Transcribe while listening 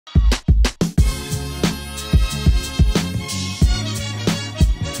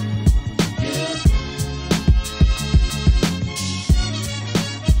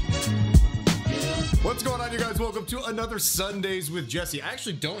welcome to another Sundays with Jessy. I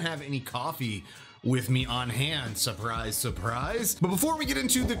actually don't have any coffee with me on hand, surprise, surprise. But before we get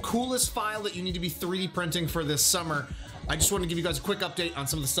into the coolest file that you need to be 3D printing for this summer, I just want to give you guys a quick update on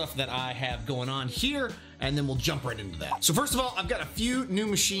some of the stuff that I have going on here, and then we'll jump right into that. So first of all, I've got a few new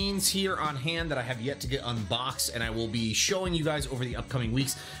machines here on hand that I have yet to get unboxed, and I will be showing you guys over the upcoming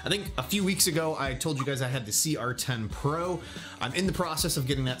weeks. I think a few weeks ago, I told you guys I had the CR-10 Pro. I'm in the process of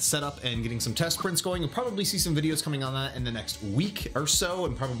getting that set up and getting some test prints going. You'll probably see some videos coming on that in the next week or so,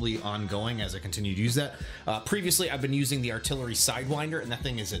 and probably ongoing as I continue to use that. Previously, I've been using the Artillery Sidewinder, and that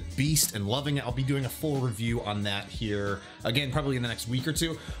thing is a beast and loving it. I'll be doing a full review on that here, again, probably in the next week or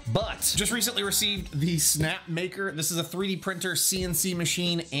two. But just recently received the Snap Maker. This is a 3D printer, CNC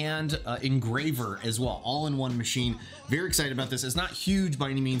machine, and engraver as well, all in one machine. Very excited about this. It's not huge by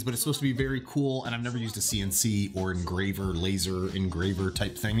any means, but it's supposed to be very cool, and I've never used a CNC or engraver, laser engraver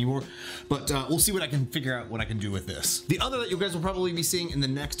type thing before, but we'll see what I can figure out what I can do with this. The other that you guys will probably be seeing in the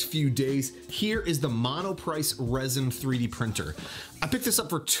next few days here is the MonoPrice resin 3D printer. I picked this up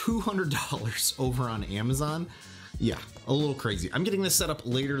for $200 over on Amazon. Yeah, a little crazy. I'm getting this set up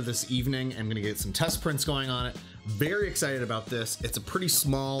later this evening. I'm gonna get some test prints going on it. Very excited about this. It's a pretty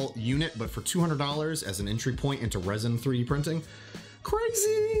small unit, but for $200 as an entry point into resin 3D printing,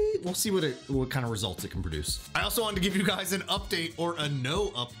 crazy. We'll see what kind of results it can produce. I also wanted to give you guys an update, or a no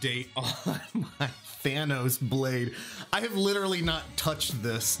update, on my Thanos blade. I have literally not touched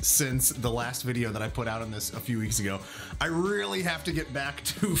this since the last video that I put out on this a few weeks ago. I really have to get back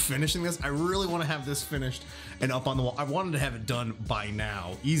to finishing this. I really want to have this finished and up on the wall. I wanted to have it done by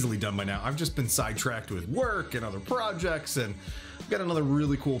now, easily done by now. I've just been sidetracked with work and other projects, and I've got another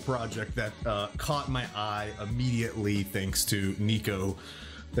really cool project that caught my eye immediately thanks to Nico.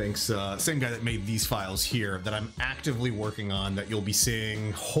 Thanks, same guy that made these files here, that I'm actively working on, that you'll be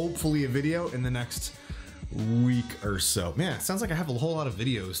seeing hopefully a video in the next week or so. Man, it sounds like I have a whole lot of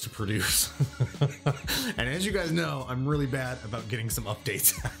videos to produce. And as you guys know, I'm really bad about getting some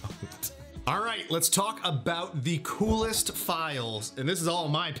updates out. All right, let's talk about the coolest files, and this is all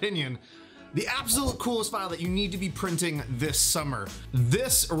in my opinion, the absolute coolest file that you need to be printing this summer.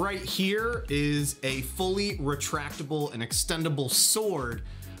 This right here is a fully retractable and extendable sword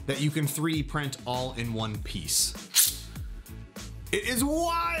that you can 3D print all in one piece. It is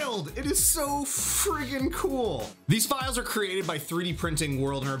wild! It is so friggin' cool. These files are created by 3D Printing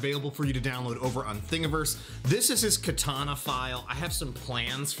World and are available for you to download over on Thingiverse. This is his Katana file. I have some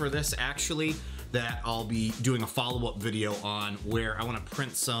plans for this actually that I'll be doing a follow-up video on, where I want to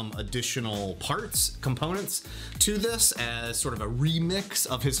print some additional parts, components to this as sort of a remix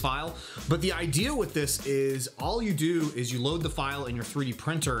of his file. But the idea with this is all you do is you load the file in your 3D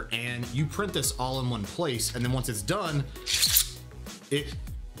printer and you print this all in one place, and then once it's done, it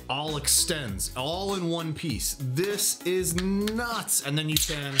all extends all in one piece. This is nuts. And then you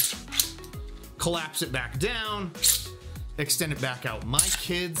can collapse it back down, extend it back out. My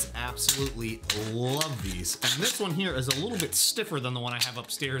kids absolutely love these. And this one here is a little bit stiffer than the one I have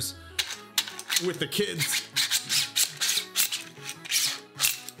upstairs with the kids.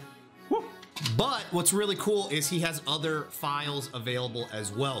 Woo. But what's really cool is he has other files available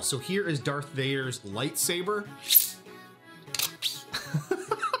as well. So here is Darth Vader's lightsaber.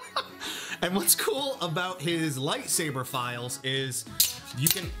 And what's cool about his lightsaber files is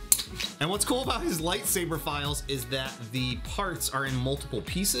that the parts are in multiple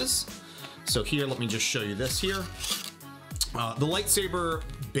pieces. So here, let me just show you this here. The lightsaber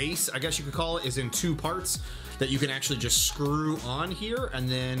base, I guess you could call it, is in two parts that you can actually just screw on here, and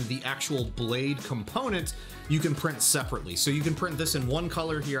then the actual blade component you can print separately. So you can print this in one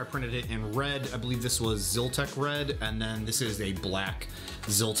color here. I printed it in red. I believe this was Zyltech red, and then this is a black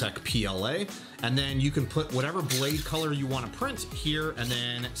Zyltech PLA. And then you can put whatever blade color you want to print here and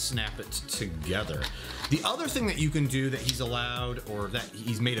then snap it together. The other thing that you can do that he's allowed, or that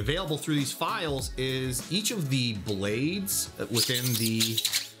he's made available through these files, is each of the blades within the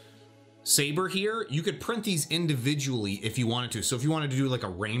Saber here, you could print these individually if you wanted to. So if you wanted to do like a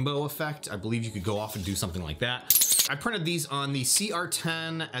rainbow effect, I believe you could go off and do something like that. I printed these on the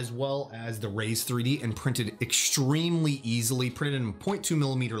CR-10 as well as the Raise 3D and printed extremely easily. Printed in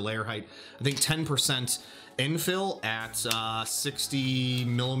 0.2mm layer height, I think 10% infill at 60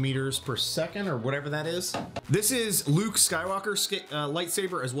 millimeters per second or whatever that is. This is Luke Skywalker's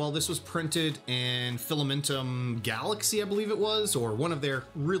lightsaber as well. This was printed in Filamentum Galaxy, I believe it was, or one of their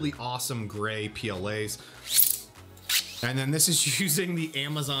really awesome gray PLAs. And then this is using the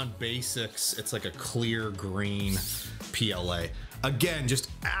Amazon Basics. It's like a clear green PLA. Again, just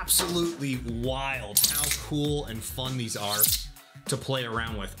absolutely wild how cool and fun these are to play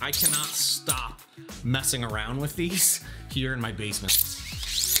around with. I cannot stop messing around with these here in my basement.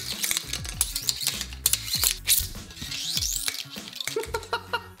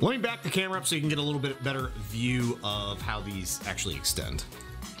 Let me back the camera up so you can get a little bit better view of how these actually extend.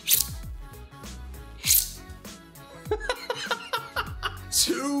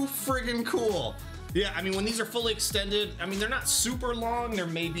 Too friggin' cool. Yeah, I mean, when these are fully extended, I mean, they're not super long. They're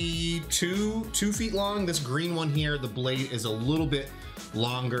maybe two feet long. This green one here, the blade is a little bit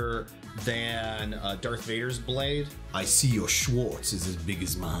longer than Darth Vader's blade. I see your Schwartz is as big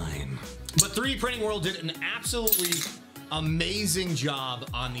as mine. But 3D Printing World did an absolutely amazing job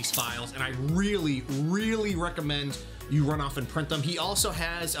on these files, and I really, really recommend you run off and print them. He also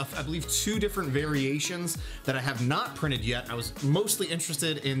has, I believe, 2 different variations that I have not printed yet. I was mostly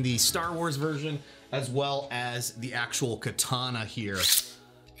interested in the Star Wars version as well as the actual Katana here.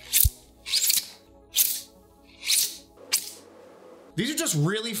 These are just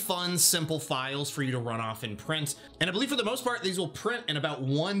really fun, simple files for you to run off and print. And I believe for the most part, these will print in about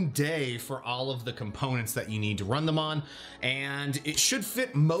 1 day for all of the components that you need to run them on. And it should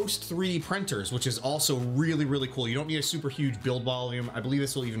fit most 3D printers, which is also really, really cool. You don't need a super huge build volume. I believe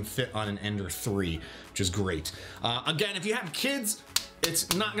this will even fit on an Ender 3, which is great. Again, if you have kids,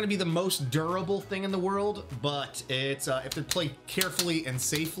 it's not going to be the most durable thing in the world, but it's if they're played carefully and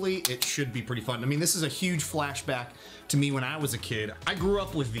safely, it should be pretty fun. I mean, this is a huge flashback to me when I was a kid. I grew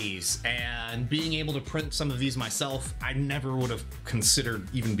up with these, and being able to print some of these myself, I never would have considered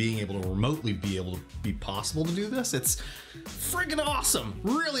even being able to remotely be possible to do this. It's friggin' awesome,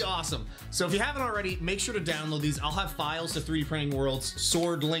 really awesome. So if you haven't already, make sure to download these. I'll have files to 3D Printing World's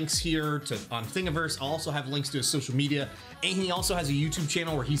Sword links here on Thingiverse. I'll also have links to his social media, and he also has a YouTube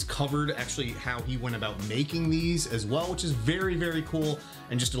channel where he's covered actually how he went about making these as well, which is very, very cool,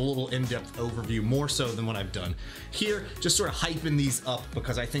 and just a little in-depth overview, more so than what I've done here, just sort of hyping these up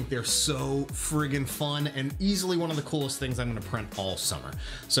because I think they're so friggin' fun and easily one of the coolest things I'm gonna print all summer.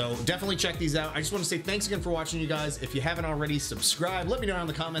 So definitely check these out. I just want to say thanks again for watching, you guys. If you haven't already, subscribe. Let me know down in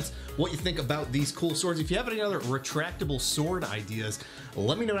the comments what you think about these cool swords. If you have any other retractable sword ideas,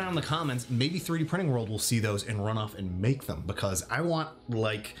 let me know down in the comments. Maybe 3D Printing World will see those and run off and make them, because I want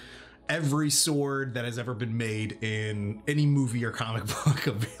like every sword that has ever been made in any movie or comic book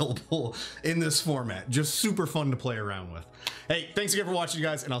available in this format. Just super fun to play around with. Hey, thanks again for watching, you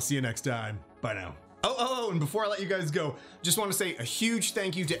guys, and I'll see you next time. Bye now. Oh, and before I let you guys go, just want to say a huge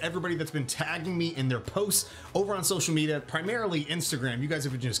thank you to everybody that's been tagging me in their posts over on social media, primarily Instagram. You guys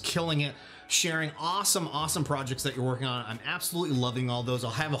have been just killing it, sharing awesome, awesome projects that you're working on. I'm absolutely loving all those.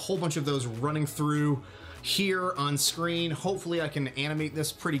 I'll have a whole bunch of those running through here on screen. Hopefully I can animate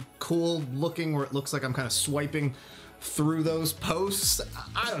this pretty cool looking, where it looks like I'm kind of swiping through those posts.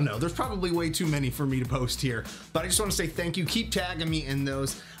 I don't know, there's probably way too many for me to post here, but I just want to say thank you. Keep tagging me in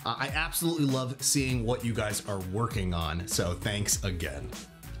those. I absolutely love seeing what you guys are working on, so thanks again.